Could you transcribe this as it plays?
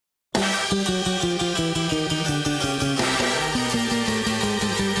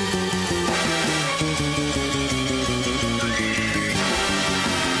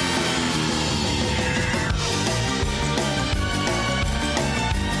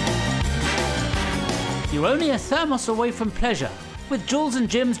You're only a thermos away from pleasure with Jools and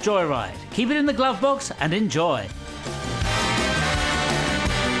Jim's Joyride. Keep it in the glove box and enjoy.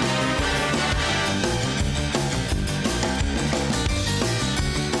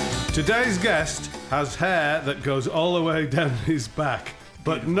 Today's guest has hair that goes all the way down his back,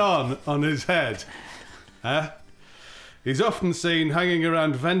 but none on his head. He's often seen hanging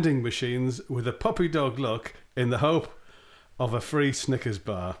around vending machines with a puppy dog look in the hope of a free Snickers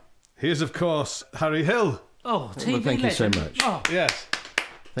bar. Here's, of course, Harry Hill. Oh, TV well, thank legend. you so much. Oh. Yes.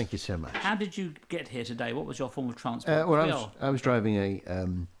 Thank you so much. How did you get here today? What was your form of transport? I was driving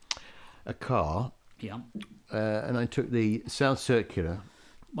a car. Yeah. And I took the South Circular.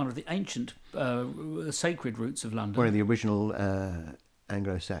 One of the ancient sacred routes of London. One of the original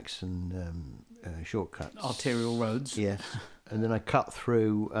Anglo Saxon shortcuts. Arterial roads. Yes. And then I cut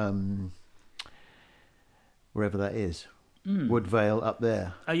through wherever that is. Woodvale up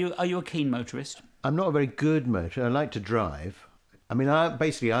there. Are you a keen motorist? I'm not a very good motorist. I like to drive. I mean, I'm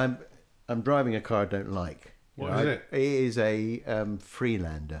driving a car I don't like. What is it? It is a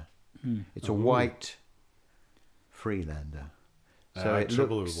Freelander. It's a white Freelander. So I had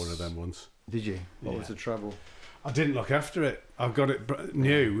trouble with one of them once. Did you? What was the trouble? I didn't look after it. I've got it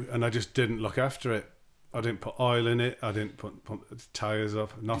new, and I just didn't look after it. I didn't put oil in it. I didn't put tyres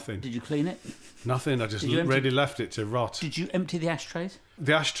up. Nothing. Did you clean it? Nothing. I just really left it to rot. Did you empty the ashtrays?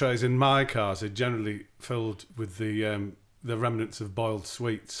 The ashtrays in my cars are generally filled with the remnants of boiled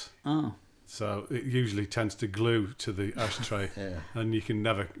sweets. Oh. So it usually tends to glue to the ashtray, and you can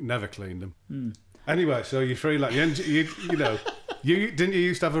never clean them. Anyway, so you're free. Like you know, didn't you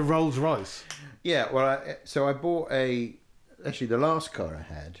used to have a Rolls Royce? Yeah. Well, so I bought actually the last car I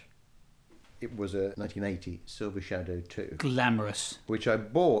had. It was a 1980 Silver Shadow 2. Glamorous. Which I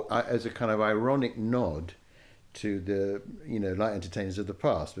bought as a kind of ironic nod to the, light entertainers of the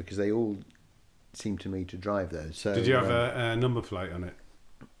past, because they all seem to me to drive those. So did you have a number plate on it?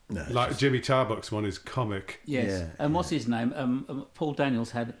 No. Like Jimmy Tarbuck's one is comic. Yes. Yeah, And what's his name? Paul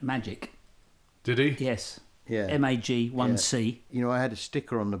Daniels had Magic. Did he? Yes. Yeah. MAG 1C. Yeah. I had a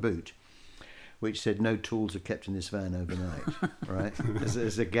sticker on the boot which said no tools are kept in this van overnight, right?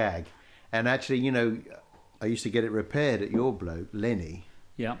 As a gag. And actually, I used to get it repaired at your bloke, Lenny.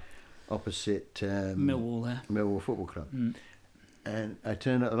 Yeah. Opposite Millwall there. Millwall Football Club. And I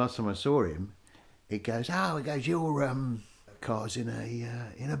turned up the last time I saw him, it goes, your car's in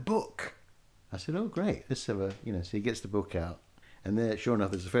a book. I said, oh great, let's have a so he gets the book out, and there, sure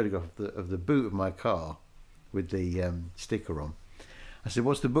enough, there's a photograph of the boot of my car with the sticker on. I said,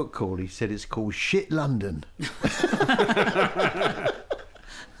 what's the book called? He said it's called Shit London.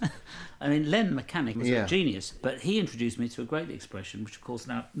 I mean, Len Mechanic was a genius, but he introduced me to a great expression, which of course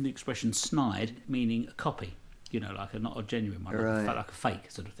now the expression snide, meaning a copy, like not a genuine one, right. like a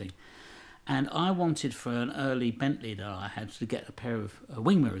fake sort of thing. And I wanted for an early Bentley that I had to get a pair of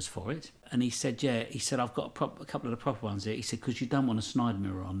wing mirrors for it. And he said, I've got a couple of the proper ones here. He said, because you don't want a snide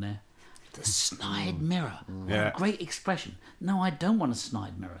mirror on there. The snide mirror. What a great expression. No, I don't want a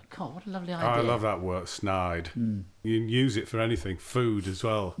snide mirror. God, what a lovely idea. I love that word, snide. You can use it for anything, food as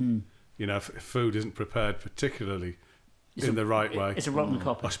well. If food isn't prepared particularly in the right way. It's a rotten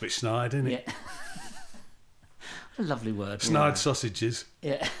copy. That's a bit snide, isn't it? Yeah. What a lovely word. Snide sausages.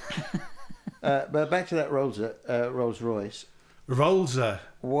 Yeah. But back to that Rolls Royce. Rollser.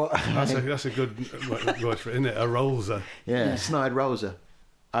 What? That's a good word for it, isn't it? A Rollser. Yeah, snide Rollser.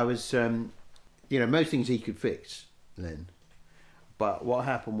 I was, most things he could fix then. But what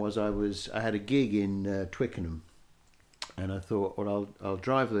happened was I had a gig in Twickenham, and I thought, well, I'll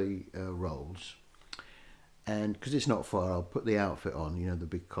drive the Rolls, and because it's not far, I'll put the outfit on, the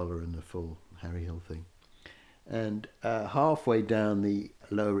big collar and the full Harry Hill thing. And halfway down the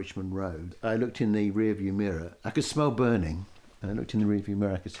Lower Richmond Road, I looked in the rearview mirror. I could smell burning, and I looked in the rearview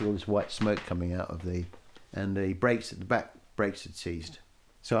mirror. I could see all this white smoke coming out of the brakes at the back. Brakes had seized.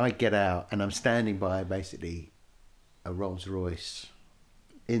 So I get out, and I'm standing by basically a Rolls Royce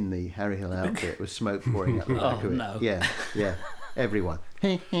in the Harry Hill outfit with smoke pouring out the back of it. No. Yeah, everyone.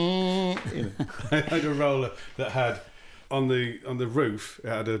 I had a roller that had on the roof. It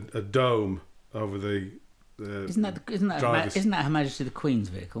had a dome over the. Isn't that Her Majesty the Queen's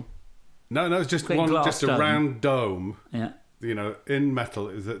vehicle? No, it's just a round dome. Yeah. In metal.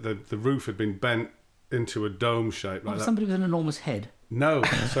 Is that the roof had been bent into a dome shape like that. Somebody with an enormous head. No,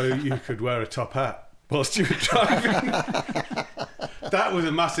 so you could wear a top hat whilst you were driving. That was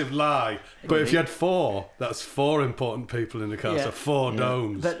a massive lie. But if you had four, that's four important people in the car, so four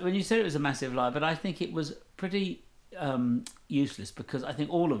domes. But when you said it was a massive lie, but I think it was pretty useless, because I think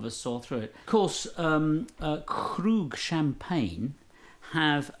all of us saw through it. Of course, Krug Champagne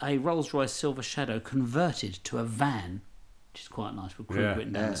have a Rolls-Royce Silver Shadow converted to a van, which is quite nice, with crew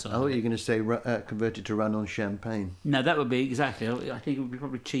written down the side. I thought you were going to say converted to run on champagne. No, that would be exactly. I think it would be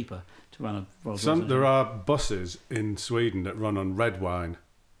probably cheaper to run a Rolls-Royce. There are buses in Sweden that run on red wine.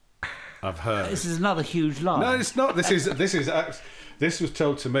 I've heard. This is another huge lie. No, it's not. This was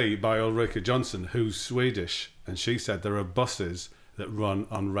told to me by Ulrika Johnson, who's Swedish, and she said there are buses that run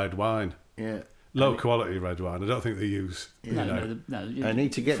on red wine. Yeah. Low quality red wine. I don't think they use. No. I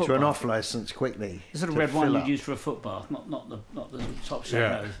need to get to an off licence quickly. The sort of red wine you'd use for a foot bath, not the top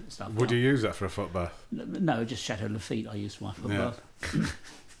Chateau stuff. Would you use that for a foot bath? No, just Chateau Lafite I use for my foot bath.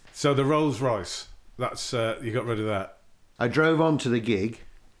 So the Rolls Royce, that's you got rid of that. I drove on to the gig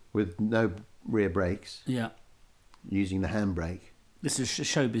with no rear brakes. Yeah. Using the handbrake. This is a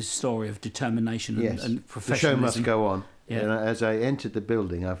showbiz story of determination and professionalism. The show must go on. Yeah. And as I entered the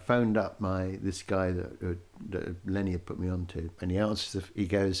building, I phoned up this guy that Lenny had put me on to, and he answers. He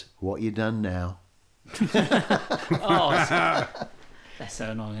goes, "What you done now?" Oh, that's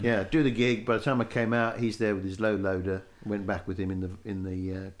so annoying. Yeah, do the gig. By the time I came out, he's there with his low loader. Went back with him in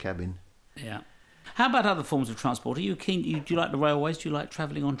the cabin. Yeah. How about other forms of transport? Are you keen? Do you like the railways? Do you like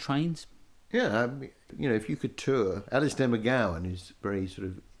travelling on trains? Yeah, if you could tour. Alistair McGowan is very sort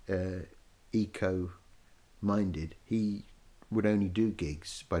of eco-minded. He would only do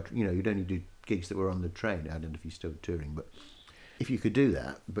gigs, but he'd only do gigs that were on the train. I don't know if he's still touring, but if you could do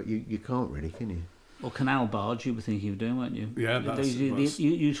that, but you can't really, can you? Or canal barge, you were thinking of doing, weren't you? Yeah,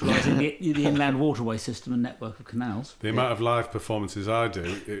 utilising the inland waterway system and network of canals. The amount of live performances I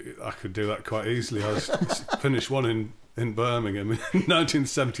do, I could do that quite easily. I finished one in Birmingham in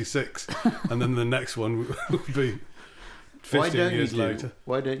 1976, and then the next one would be 15 years later.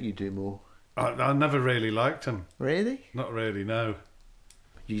 Why don't you do more? I never really liked them. Really? Not really, no.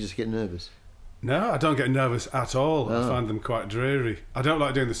 You just get nervous? No, I don't get nervous at all. I find them quite dreary. I don't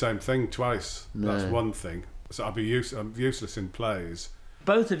like doing the same thing twice. No. That's one thing. So I'm useless in plays.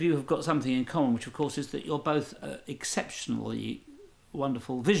 Both of you have got something in common, which of course is that you're both exceptionally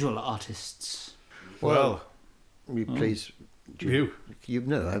wonderful visual artists. Well, please. You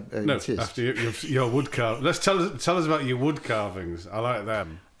no, no. After your wood carving. Let's tell us about your wood carvings. I like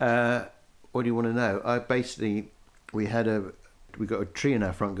them. What do you want to know? We got a tree in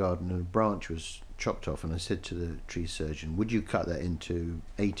our front garden and a branch was chopped off, and I said to the tree surgeon, would you cut that into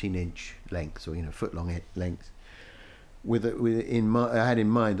 18-inch lengths, or foot-long lengths? I had in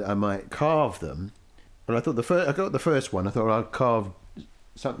mind that I might carve them, but I thought I got the first one. I thought I'd carve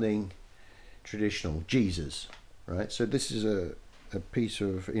something traditional, Jesus, right? So this is a piece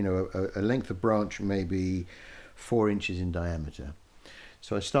of a length of branch, maybe 4 inches in diameter.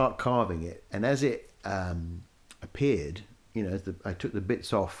 So I start carving it, and as it appeared, I took the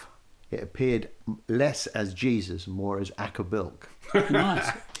bits off, it appeared less as Jesus, more as Achabilk.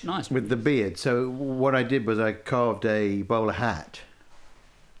 Nice. With the beard. So what I did was I carved a bowler hat,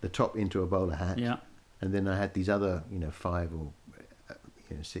 the top into a bowler hat. Yeah. And then I had these other, 5 or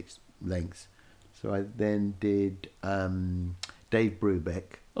 6 lengths. So I then did Dave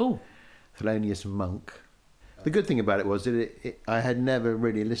Brubeck. Oh. Thelonious Monk. The good thing about it was that I had never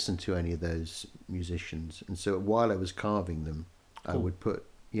really listened to any of those musicians, and so while I was carving them, I would put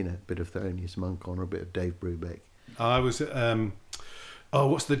a bit of Thelonious Monk on, or a bit of Dave Brubeck. I was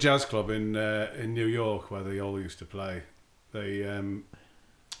what's the jazz club in New York where they all used to play? Birdland.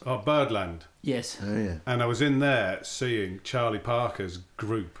 Yes. Oh yeah. And I was in there seeing Charlie Parker's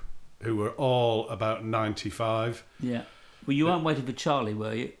group, who were all about 95. Yeah. Well, you weren't waiting for Charlie,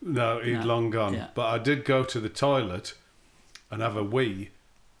 were you? No, he'd long gone. Yeah. But I did go to the toilet and have a wee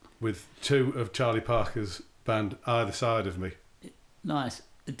with 2 of Charlie Parker's band either side of me. Nice.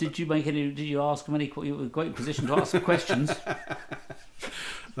 Did you ask them any? You were in a great position to ask questions.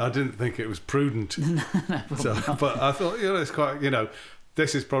 I didn't think it was prudent. No, but I thought, it's quite,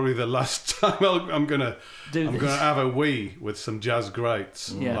 this is probably the last time I'm gonna have a wee with some jazz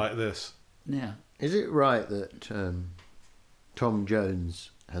greats like this. Yeah. Is it right that Tom Jones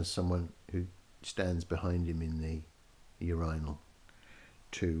has someone who stands behind him in the urinal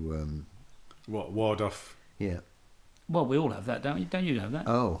to ward off? Yeah. Well, we all have that, don't you? Don't you have that?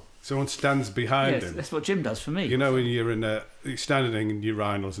 Oh. Someone stands behind him. That's what Jim does for me. When you're standing in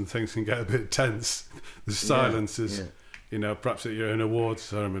urinals and things can get a bit tense. The silences. Yeah. Perhaps that you're in an awards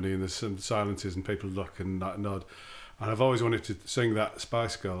ceremony and there's some silences and people look and nod. And I've always wanted to sing that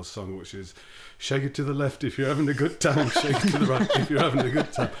Spice Girls song, which is shake it to the left if you're having a good time, shake it to the right if you're having a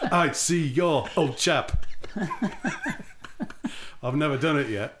good time. I'd see your old chap. I've never done it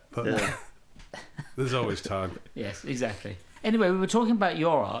yet, but there's always time. Yes, exactly. Anyway, we were talking about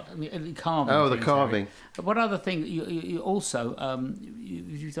your art and carving. Oh, the things, carving. Harry. What other thing? You also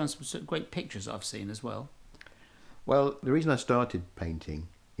you've done some sort of great pictures I've seen as well. Well, the reason I started painting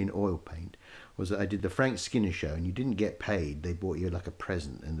in oil paint was that I did the Frank Skinner show, and you didn't get paid. They bought you like a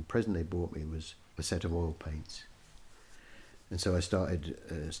present, and the present they bought me was a set of oil paints. And so I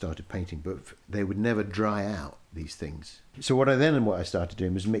started painting, but they would never dry out, these things. So what I started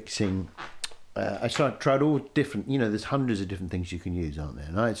doing was mixing. I tried all different. There's hundreds of different things you can use, aren't there?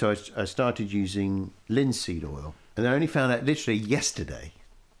 And so I started using linseed oil, and I only found out literally yesterday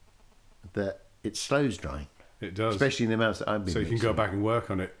that it slows drying. It does, especially in the amounts that I've been. So you can go back and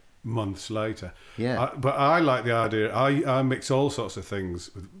work on it months later. Yeah. But I like the idea. I mix all sorts of things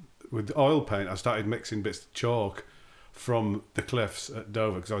with oil paint. I started mixing bits of chalk from the cliffs at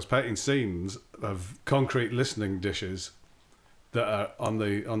Dover, because I was painting scenes of concrete listening dishes that are on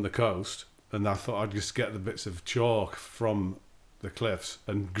the coast, and I thought I'd just get the bits of chalk from the cliffs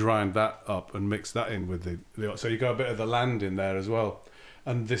and grind that up and mix that in with the so you got a bit of the land in there as well.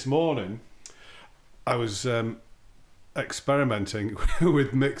 And this morning I was experimenting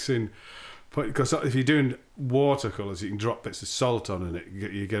with mixing, because if you're doing watercolours, you can drop bits of salt on, and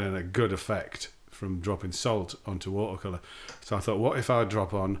you're getting a good effect from dropping salt onto watercolour. So I thought, what if I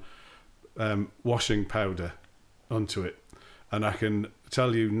drop on washing powder onto it? And I can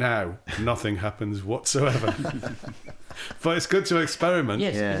tell you now, nothing happens whatsoever. But it's good to experiment.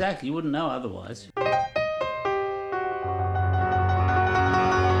 Yes, exactly. You wouldn't know otherwise.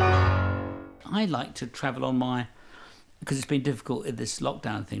 I like to travel on my, because it's been difficult in this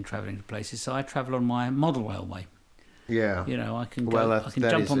lockdown thing, travelling to places, so I travel on my model railway. Yeah. I can go, I can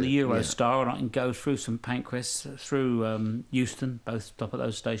jump on the Eurostar, and I can go through St Pancras, through Euston, both top of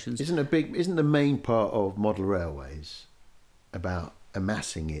those stations. Isn't the main part of model railways about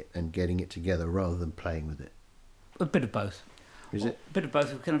amassing it and getting it together rather than playing with it? A bit of both. Is it? A bit of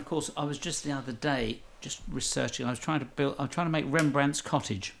both. And of course, I was just the other day just researching. I was trying to make Rembrandt's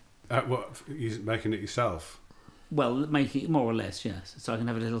cottage. What, you making it yourself? Well, making it more or less, yes. So I can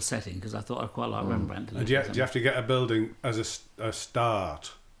have a little setting, because I thought I quite like Rembrandt. And do you have to get a building as a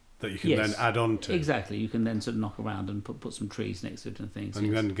start that you can then add on to? Exactly. You can then sort of knock around and put some trees next to it and things.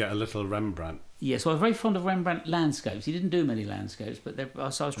 And then get a little Rembrandt. Yes, well, I was very fond of Rembrandt landscapes. He didn't do many landscapes, but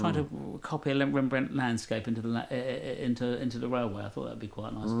so I was trying to copy a Rembrandt landscape into the railway. I thought that'd be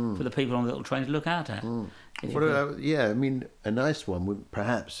quite nice for the people on the little train to look out at. A nice one would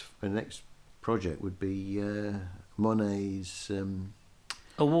perhaps the next project would be Monet's.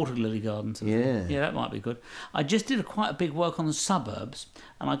 A water lily garden. Yeah, that might be good. I just did quite a big work on the suburbs,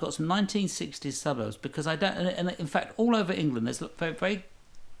 and I got some 1960s suburbs, because I don't. And in fact, all over England, there's very, very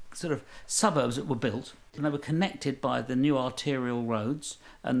sort of suburbs that were built, and they were connected by the new arterial roads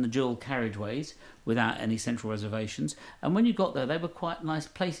and the dual carriageways without any central reservations. And when you got there, they were quite nice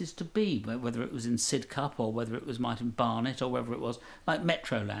places to be, whether it was in Sidcup or whether it was in Barnet, or whether it was like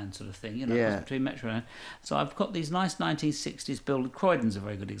Metroland sort of thing, between Metroland. So I've got these nice 1960s built. Croydon's a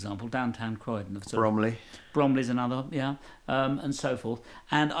very good example, downtown Croydon. Bromley. Bromley's another, and so forth.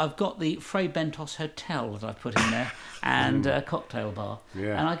 And I've got the Fray Bentos Hotel that I've put in there, and a cocktail bar.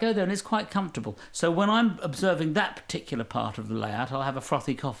 Yeah. And I go there, and it's quite comfortable. So when I'm observing that particular part of the layout, I'll have a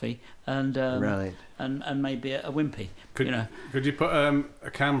frothy coffee and and maybe a wimpy. Could you put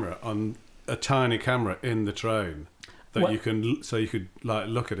a camera on a tiny camera in the train that you could like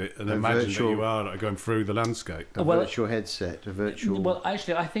look at it and imagine that you are going through the landscape? A virtual headset, a virtual. Well,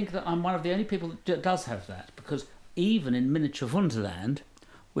 actually, I think that I'm one of the only people that does have that, because even in miniature Wunderland,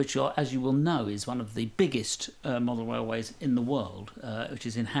 which, as you will know, is one of the biggest model railways in the world, which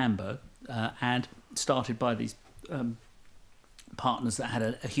is in Hamburg, and started by these partners that had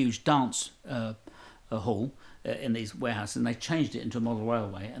a huge dance hall in these warehouses, and they changed it into a model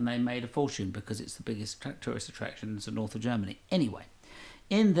railway, and they made a fortune because it's the biggest tourist attraction in the north of Germany. Anyway,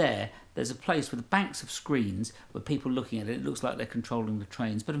 in there's a place with banks of screens where people looking at it. It looks like they're controlling the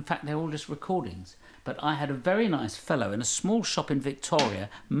trains, but in fact they're all just recordings. But I had a very nice fellow in a small shop in Victoria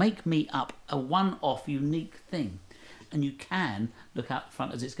make me up a one-off unique thing, and you can look out the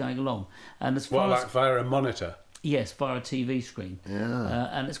front as it's going along. And as far like via a monitor? Yes, via a TV screen. Yeah.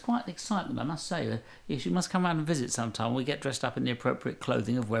 And it's quite an excitement, I must say. Yes, you must come round and visit sometime. We get dressed up in the appropriate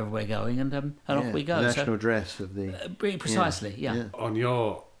clothing of wherever we're going, and off we go. National dress of the... precisely, yeah. On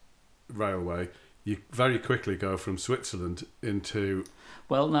your railway, you very quickly go from Switzerland into...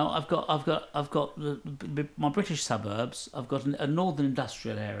 Well, no, I've got my British suburbs. I've got a northern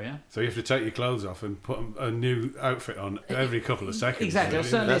industrial area. So you have to take your clothes off and put a new outfit on every couple of seconds. Exactly.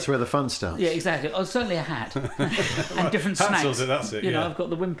 Really. That's where the fun starts. Yeah, exactly. Oh, certainly a hat and different snacks. That's it. You know, I've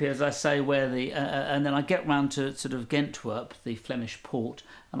got the wimpy, as I say, where the and then I get round to sort of Gentwerp, the Flemish port,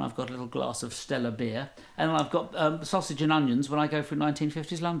 and I've got a little glass of Stella beer, and I've got sausage and onions when I go through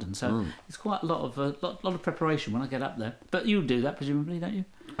 1950s London. So it's quite a lot of preparation when I get up there. But you do that presumably, don't you?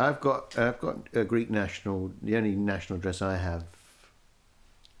 I've got a Greek national. The only national dress I have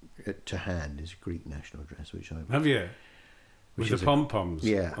to hand is a Greek national dress, which I have you with the pom poms.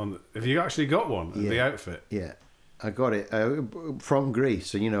 Yeah. Have you actually got one? Yeah. The outfit. Yeah, I got it from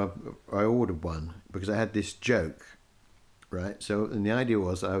Greece. So I ordered one because I had this joke, right? So and the idea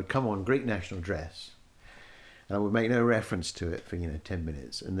was I would come on Greek national dress, and I would make no reference to it for 10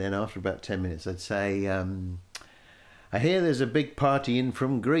 minutes, and then after about 10 minutes I'd say. I hear there's a big party in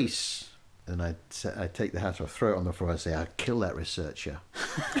from Greece. And I take the hat off, throw it on the floor, and say, I'll kill that researcher.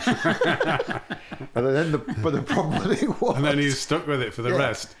 But the problem with it was... And then he's stuck with it for the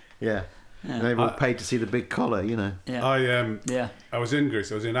rest. Yeah. And they were paid to see the big collar, Yeah. I was in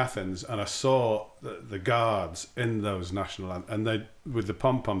Greece, I was in Athens, and I saw the guards in those national... And they with the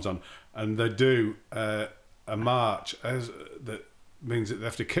pom-poms on, and they do a march that means that they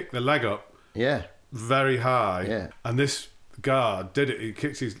have to kick the leg up. Yeah. Very high, yeah. And this guard did it. He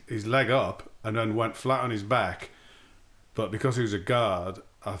kicked his leg up and then went flat on his back. But because he was a guard,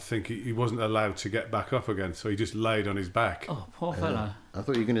 I think he wasn't allowed to get back up again, so he just laid on his back. Oh, poor fellow! I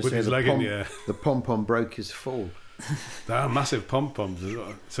thought you were going to say his leg in the air. The pom pom broke his fall. They are massive pom poms.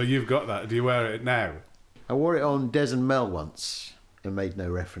 So you've got that. Do you wear it now? I wore it on Des and Mel once and made no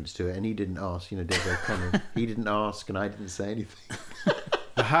reference to it, and he didn't ask. Des O'Connor. He didn't ask, and I didn't say anything.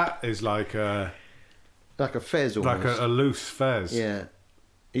 The hat is like a fez almost. Like a loose fez. Yeah.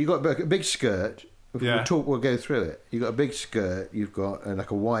 You got a big skirt. Yeah. We'll go through it. You've got a big skirt. You've got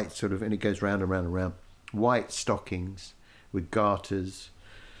like a white sort of, and it goes round and round and round. White stockings with garters,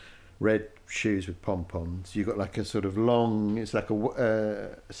 red shoes with pom-poms. You've got like a sort of long, it's like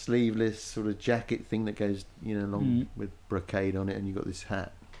a sleeveless sort of jacket thing that goes, long with brocade on it, and you've got this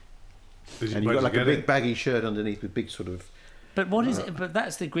hat. And you've got like a big baggy shirt underneath with big sort of... But what is it? But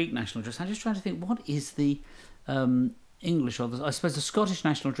that's the Greek national dress. I'm just trying to think. What is the English or I suppose the Scottish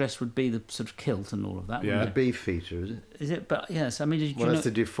national dress would be the sort of kilt and all of that. Yeah, the beefeater, is it? Is it? But yes, I mean, that's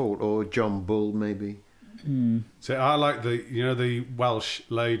the default, or John Bull maybe. So I like the Welsh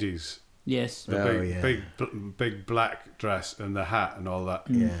ladies. Yes. The big black dress and the hat and all that.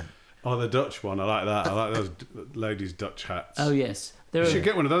 Yeah. Oh, the Dutch one. I like that. I like those ladies' Dutch hats. Oh yes. You should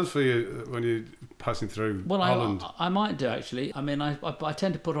get one of those for you when you're passing through Holland. I might do actually. I mean, I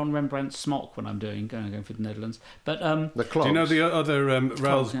tend to put on Rembrandt's smock when I'm going through the Netherlands. But the clogs. Do you know the other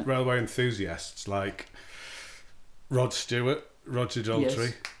railway enthusiasts like Rod Stewart, Roger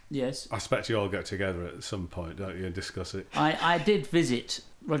Daltrey? Yes. I expect you all get together at some point, don't you, and discuss it. I did visit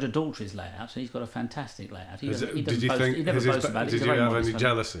Roger Daltrey's layout, and he's got a fantastic layout. He never boasts about it. Did you have any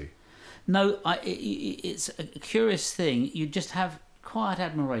jealousy? No, it's a curious thing. You just have quiet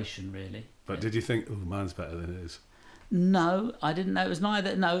admiration, really. But did you think, mine's better than his? No, I didn't know. It was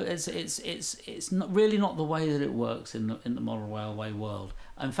neither. No, it's not really not the way that it works in the modern railway world.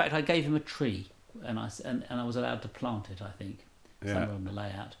 In fact, I gave him a tree, and I was allowed to plant it. I think somewhere on the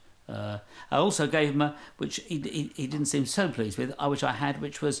layout. I also gave him which he didn't seem so pleased with, which I had,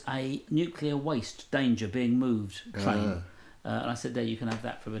 which was a nuclear waste danger being moved train. And I said, there, you can have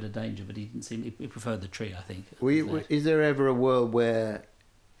that for a bit of danger, but he preferred the tree, I think. Is there ever a world where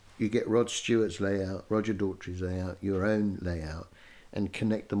you get Rod Stewart's layout, Roger Daltrey's layout, your own layout, and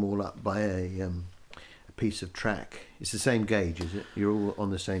connect them all up by a piece of track? It's the same gauge, is it? You're all on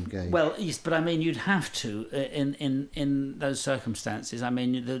the same gauge. Well, yes, but I mean, you'd have to in those circumstances. I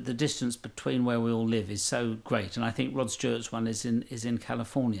mean, the distance between where we all live is so great, and I think Rod Stewart's one is in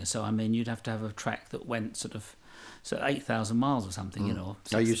California. So I mean, you'd have to have a track that went sort of 8,000 miles or something,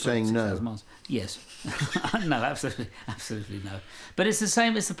 Are you saying no? Miles. Yes. No, absolutely no. But it's the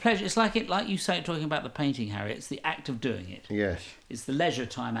same. It's the pleasure. It's like you say, talking about the painting, Harry. It's the act of doing it. Yes. It's the leisure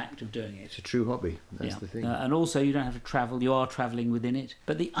time act of doing it. It's a true hobby. That's the thing. And also, you don't have to travel. You are travelling within it.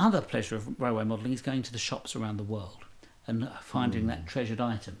 But the other pleasure of railway modelling is going to the shops around the world and finding that treasured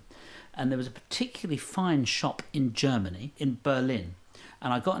item. And there was a particularly fine shop in Germany, in Berlin.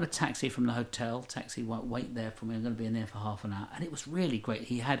 And I got in a taxi from the hotel. Taxi won't wait there for me. I'm going to be in there for half an hour. And it was really great.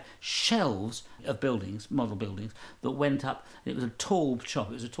 He had shelves of buildings, model buildings, that went up. It was a tall shop.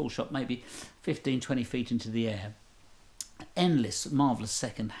 It was a tall shop, maybe 15, 20 feet into the air. endless, marvellous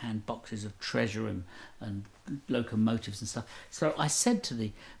second-hand boxes of treasure and locomotives and stuff. So I said to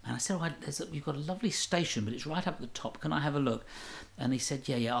the man, I said, you've got a lovely station, but it's right up at the top. Can I have a look? And he said,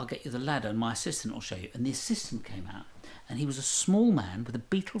 yeah, I'll get you the ladder, and my assistant will show you. And the assistant came out, and he was a small man with a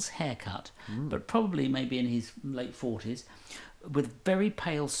Beatles haircut, but probably maybe in his late 40s, with very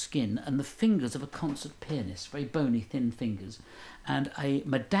pale skin and the fingers of a concert pianist, very bony, thin fingers, and a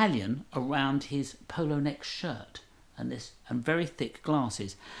medallion around his polo neck shirt. And very thick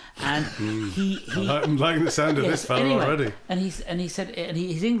glasses, and I'm liking the sound of this fellow already. And he said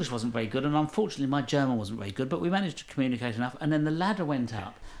his English wasn't very good, and unfortunately my German wasn't very good, but we managed to communicate enough. And then the ladder went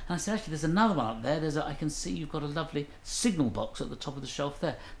up, and I said, actually, there's another one up there. I can see you've got a lovely signal box at the top of the shelf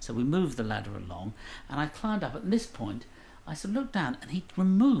there. So we moved the ladder along, and I climbed up. At this point, I sort of looked down, and he'd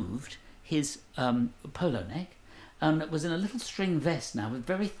removed his polo neck. It was in a little string vest now with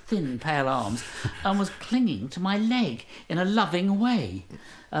very thin, pale arms, and was clinging to my leg in a loving way,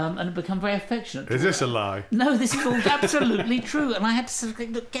 and had become very affectionate. Is this a lie? No, this is all absolutely true. And I had to sort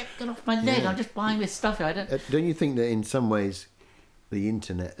of look, get off my leg. I'm just buying this stuff here. Don't you think that in some ways the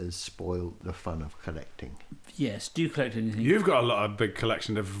internet has spoiled the fun of collecting? Yes. Do you collect anything? You've got a big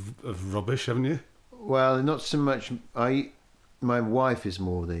collection of rubbish, haven't you? Well, not so much. My wife is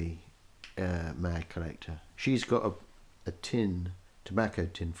more the mad collector. She's got a tobacco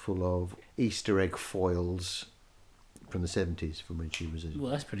tin full of Easter egg foils from the 70s, from when she was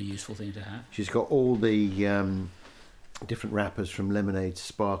well, that's a pretty useful thing to have. She's got all the different wrappers from Lemonade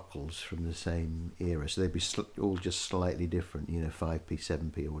Sparkles from the same era, so they'd be all just slightly different, 5p,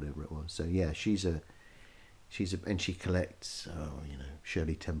 7p or whatever it was. So yeah, she's a and she collects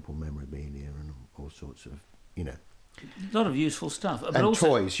Shirley Temple memorabilia and all sorts of a lot of useful stuff. But and also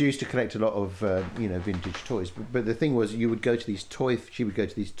toys. She used to collect a lot of vintage toys. But the thing was, she would go to these toy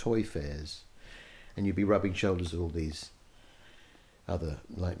fairs, and you'd be rubbing shoulders with all these other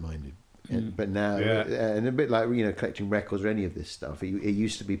like-minded. But now, and a bit like collecting records or any of this stuff. It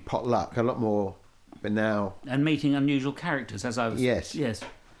used to be potluck a lot more, but now and meeting unusual characters, as I was.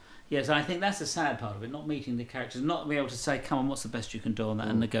 Yes, I think that's the sad part of it, not meeting the characters, not being able to say, come on, what's the best you can do on that,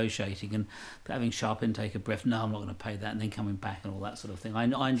 and negotiating and having sharp intake of breath, no, I'm not going to pay that, and then coming back and all that sort of thing.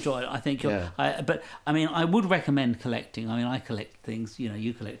 I enjoy it. I think but I mean, I would recommend collecting. I mean, I collect things,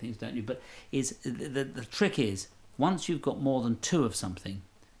 you collect things, don't you? But the trick is, once you've got more than two of something,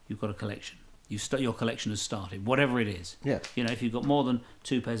 you've got a collection. Your collection has started, whatever it is. Yeah. If you've got more than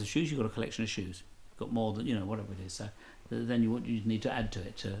two pairs of shoes, you've got a collection of shoes. You've got more than, whatever it is. So then you need to add to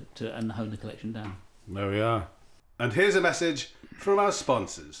it and hone the collection down. There we are. And here's a message from our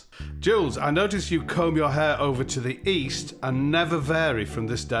sponsors. Jools, I notice you comb your hair over to the east and never vary from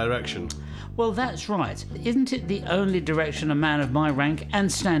this direction. Well, that's right. Isn't it the only direction a man of my rank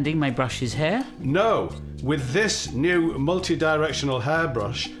and standing may brush his hair? No. With this new multi-directional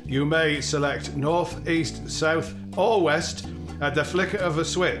hairbrush, you may select north, east, south or west at the flicker of a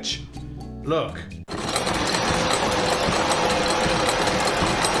switch. Look.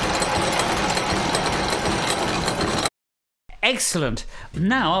 Excellent.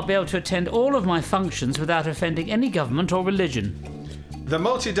 Now I'll be able to attend all of my functions without offending any government or religion. The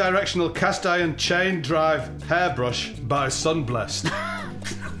multi-directional cast iron chain drive hairbrush by Sunblessed.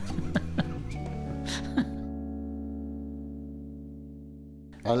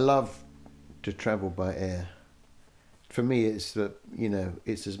 I love to travel by air. For me, it's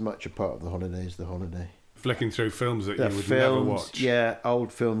it's as much a part of the holiday as the holiday. Flicking through films that you would never watch. Yeah,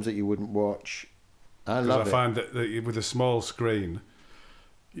 old films that you wouldn't watch. I love it. I find that with a small screen,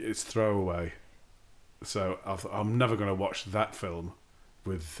 it's throwaway. So I'm never going to watch that film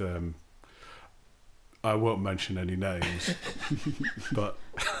with... I won't mention any names, but...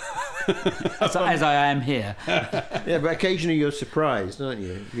 as I am here. Yeah, but occasionally you're surprised, aren't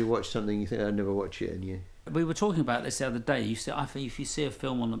you? You watch something, you think, I'd never watch it, and you... We were talking about this the other day. If you see a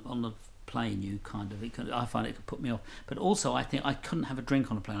film on the plane, I find it could put me off. But also, I think I couldn't have a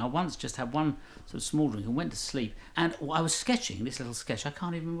drink on a plane. I once just had one sort of small drink and went to sleep. And I was sketching this little sketch. I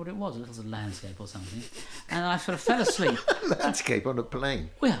can't even remember what it was. It was a landscape or something. And I sort of fell asleep. Landscape on a plane.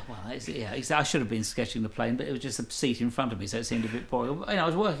 I should have been sketching the plane, but it was just a seat in front of me, so it seemed a bit boring. I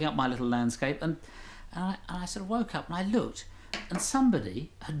was working up my little landscape, and I sort of woke up and I looked, and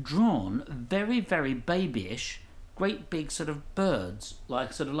somebody had drawn very, very babyish, great big sort of birds,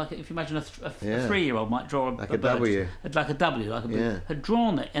 like if you imagine a 3-year-old might draw a bird, W. like a W, had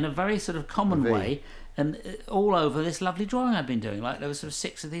drawn it in a very sort of common way, and all over this lovely drawing I'd been doing. Like there were sort of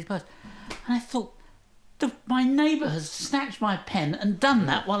 6 of these birds, and I thought, my neighbour has snatched my pen and done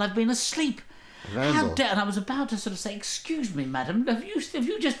that while I've been asleep. How dare! And I was about to sort of say, "Excuse me, madam, have you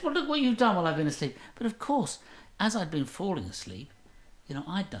just look what you've done while I've been asleep?" But of course, as I'd been falling asleep,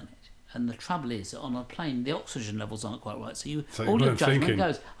 I'd done it. And the trouble is that on a plane, the oxygen levels aren't quite right. So all your judgment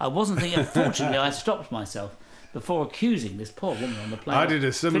goes. I wasn't thinking. Fortunately, I stopped myself before accusing this poor woman on the plane. I did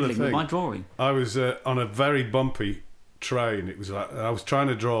a similar thing. With my drawing. I was on a very bumpy train. It was like I was trying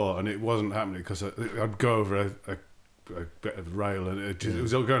to draw and it wasn't happening because I'd go over a bit of rail and it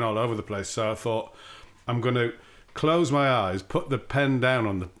was all going all over the place. So I thought, I'm going to close my eyes, put the pen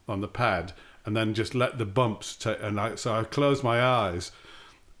down on the pad, and then just let the bumps take. So I closed my eyes.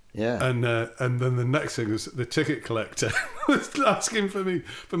 Yeah. And then the next thing was the ticket collector was asking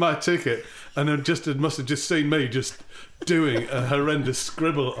for my ticket, and must have just seen me just doing a horrendous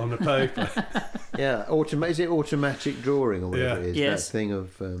scribble on the paper. Yeah. Is it automatic drawing or whatever it is? Yes. That thing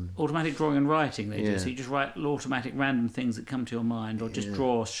of automatic drawing and writing. They do. So you just write automatic random things that come to your mind, or just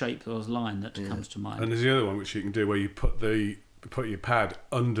draw a shape or a line that comes to mind. And there's the other one which you can do where you put your pad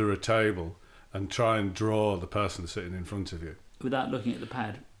under a table and try and draw the person sitting in front of you without looking at the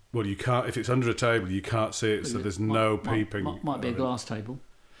pad. Well, you can't. If it's under a table, you can't see it, so there's no peeping. Might be a glass table.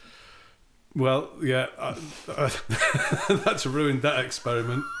 Well, yeah, that's ruined that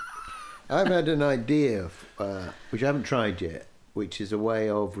experiment. I've had an idea, which I haven't tried yet, which is a way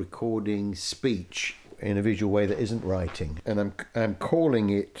of recording speech in a visual way that isn't writing, and I'm calling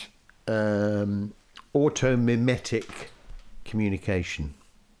it auto-mimetic communication.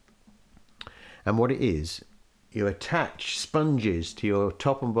 And what it is, you attach sponges to your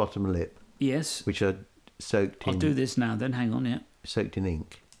top and bottom lip. Yes. Which are soaked in... I'll do this now then, hang on, yeah. Soaked in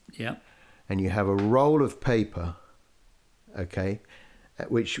ink. Yeah. And you have a roll of paper, okay,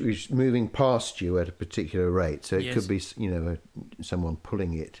 which is moving past you at a particular rate. So it could be, someone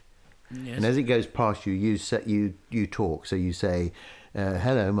pulling it. Yes. And as it goes past you, you talk. So you say,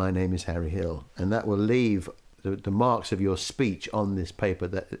 hello, my name is Harry Hill. And that will leave the marks of your speech on this paper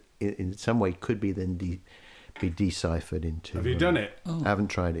that in some way could be then be deciphered into... Have you done it? I haven't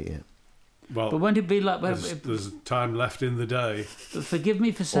tried it yet. Well, but won't it be like... There's time left in the day. But forgive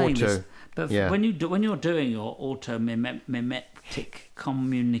me for saying this, but when you're doing your auto-mimetic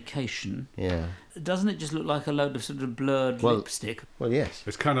communication, doesn't it just look like a load of sort of blurred lipstick? Well, yes.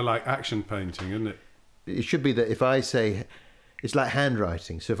 It's kind of like action painting, isn't it? It should be that if I say... It's like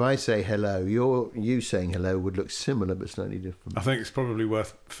handwriting. So if I say hello, you saying hello would look similar but slightly different. I think it's probably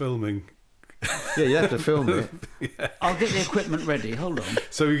worth filming. Yeah, you have to film it. Yeah. I'll get the equipment ready. Hold on.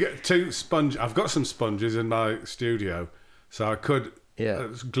 So you get two sponges. I've got some sponges in my studio, so I could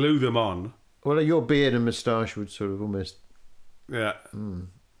glue them on. Well, your beard and moustache would sort of almost... Yeah.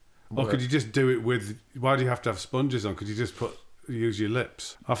 Or could you just do it with... Why do you have to have sponges on? Could you just use your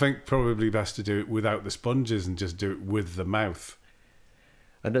lips? I think probably best to do it without the sponges and just do it with the mouth.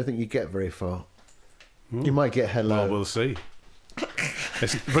 I don't think you get very far. You might get hello. Well, we'll see.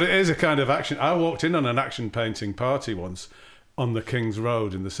 But it is a kind of action. I walked in on an action painting party once on the King's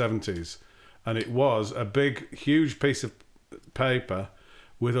Road in the 70s, and it was a big, huge piece of paper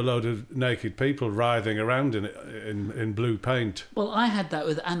with a load of naked people writhing around in it in blue paint. Well, I had that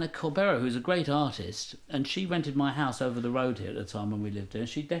with Anna Corbero, who's a great artist, and she rented my house over the road here at the time when we lived here.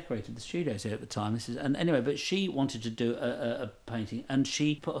 She decorated the studios here at the time. But she wanted to do a painting, and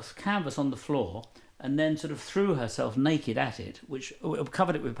she put a canvas on the floor and then sort of threw herself naked at it, which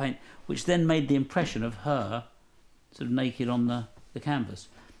covered it with paint, which then made the impression of her sort of naked on the canvas.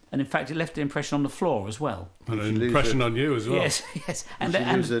 And in fact, it left an impression on the floor as well. And an impression on you as well. Yes, yes. And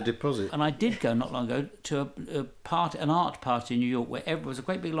lose a deposit. And I did go not long ago to an art party in New York where there was a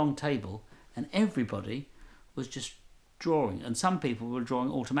great big long table and everybody was just drawing. And some people were drawing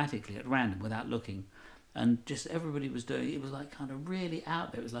automatically at random without looking. And just everybody was doing it. Was like kind of really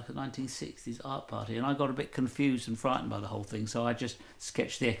out there. It was like a 1960s art party. And I got a bit confused and frightened by the whole thing. So I just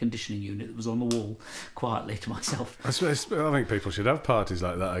sketched the air conditioning unit that was on the wall quietly to myself. I think people should have parties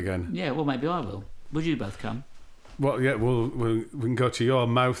like that again. Yeah, well, maybe I will. Would you both come? Well, yeah, we can go to your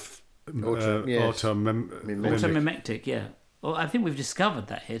mouth auto-mimetic, yeah. Well, I think we've discovered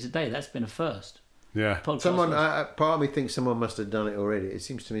that here today. That's been a first. Yeah. Part of me thinks someone must have done it already. It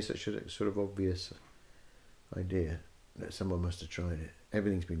seems to me such a sort of obvious idea that someone must have tried it.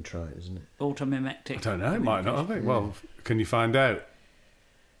 Everything's been tried, isn't it? Auto-mimetic. I don't know, it might not have it. Well, can you find out?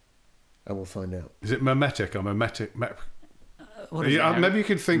 I will find out. Is it mimetic or mimetic? Maybe you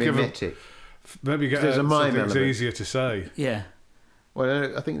could think mimetic. Maybe get there's a mime something element. easier to say. Yeah.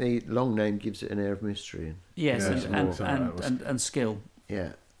 Well, I think the long name gives it an air of mystery. Yes, and skill.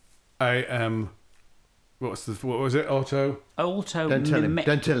 Yeah. What was it? Don't tell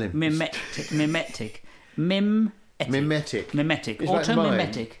him. Mimetic. Mimetic. Mimetic. It's like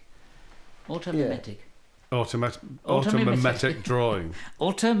Auto-mimetic. Auto-mimetic. Automimetic drawing.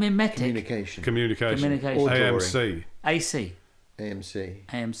 Automimetic. Communication. AMC. AC.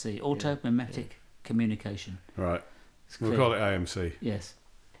 AMC. Automimetic communication. Right. It's We'll clear. call it AMC. Yes.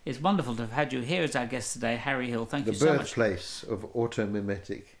 It's wonderful to have had you here as our guest today, Harry Hill. Thank you The so much. birthplace of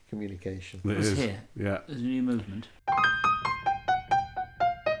automimetic communication. It It's is. here. Yeah. There's a new movement.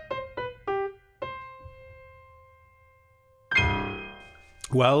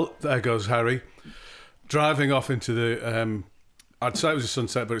 Well, there goes Harry, driving off into the. I'd say it was a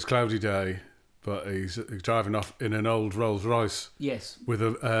sunset, but it's a cloudy day. But he's driving off in an old Rolls Royce. Yes. With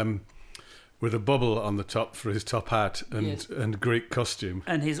a bubble on the top for his top hat and Greek costume.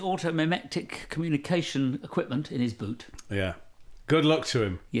 And his automimetic communication equipment in his boot. Yeah. Good luck to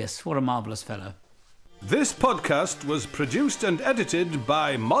him. Yes, what a marvellous fellow. This podcast was produced and edited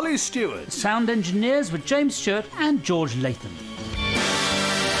by Molly Stewart. Sound engineers were James Stewart and George Latham.